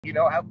you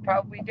know, I'll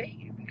probably date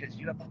you because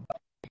you have,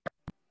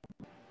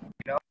 you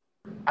know,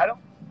 I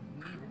don't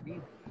need to be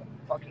with some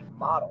fucking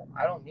model.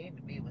 I don't need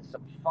to be with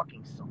some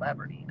fucking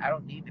celebrity. I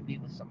don't need to be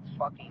with some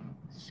fucking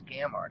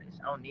scam artist.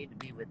 I don't need to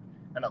be with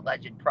an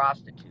alleged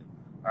prostitute.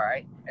 All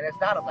right, and it's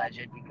not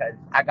alleged because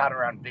I got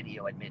her on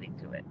video admitting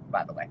to it.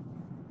 By the way,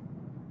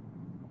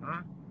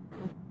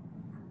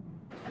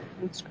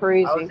 It's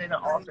crazy. I was in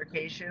an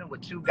altercation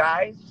with two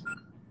guys,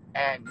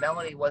 and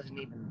Melanie wasn't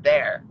even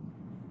there.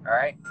 All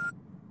right,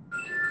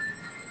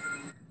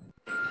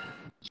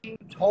 she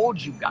told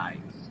you guys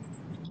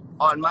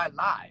on my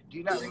live. Do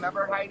you not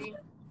remember, Heidi?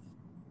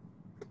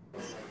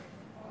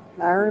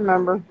 I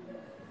remember.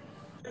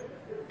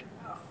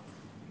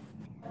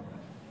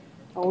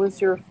 Always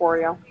here for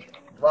you.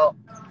 Well,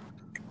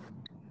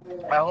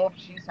 I hope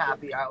she's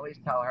happy. I always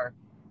tell her,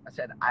 I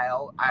said, I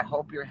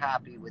hope you're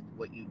happy with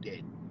what you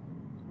did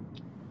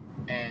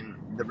and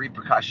the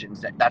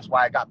repercussions. That's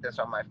why I got this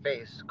on my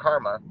face,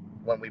 karma,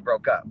 when we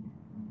broke up.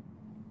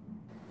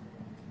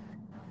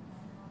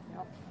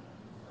 Yep.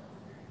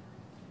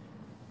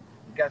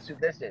 Guess who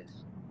this is?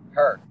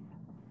 Her.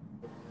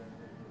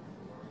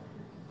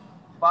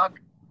 Fuck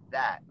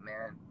that,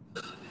 man.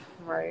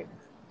 Right.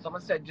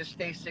 Someone said just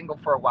stay single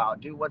for a while.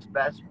 Do what's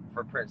best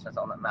for Prince. That's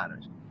all that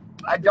matters.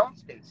 I don't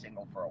stay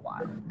single for a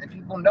while, and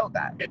people know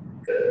that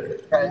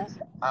because,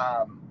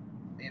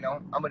 you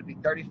know, I'm going to be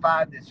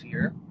 35 this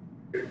year.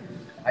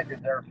 I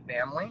deserve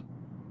family.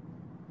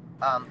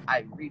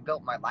 I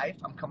rebuilt my life.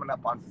 I'm coming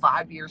up on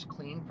 5 years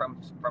clean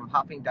from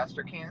huffing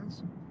duster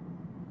cans,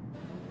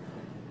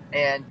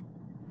 and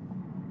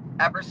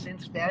ever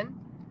since then,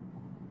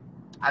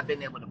 I've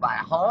been able to buy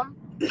a home.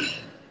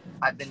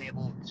 I've been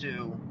able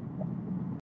to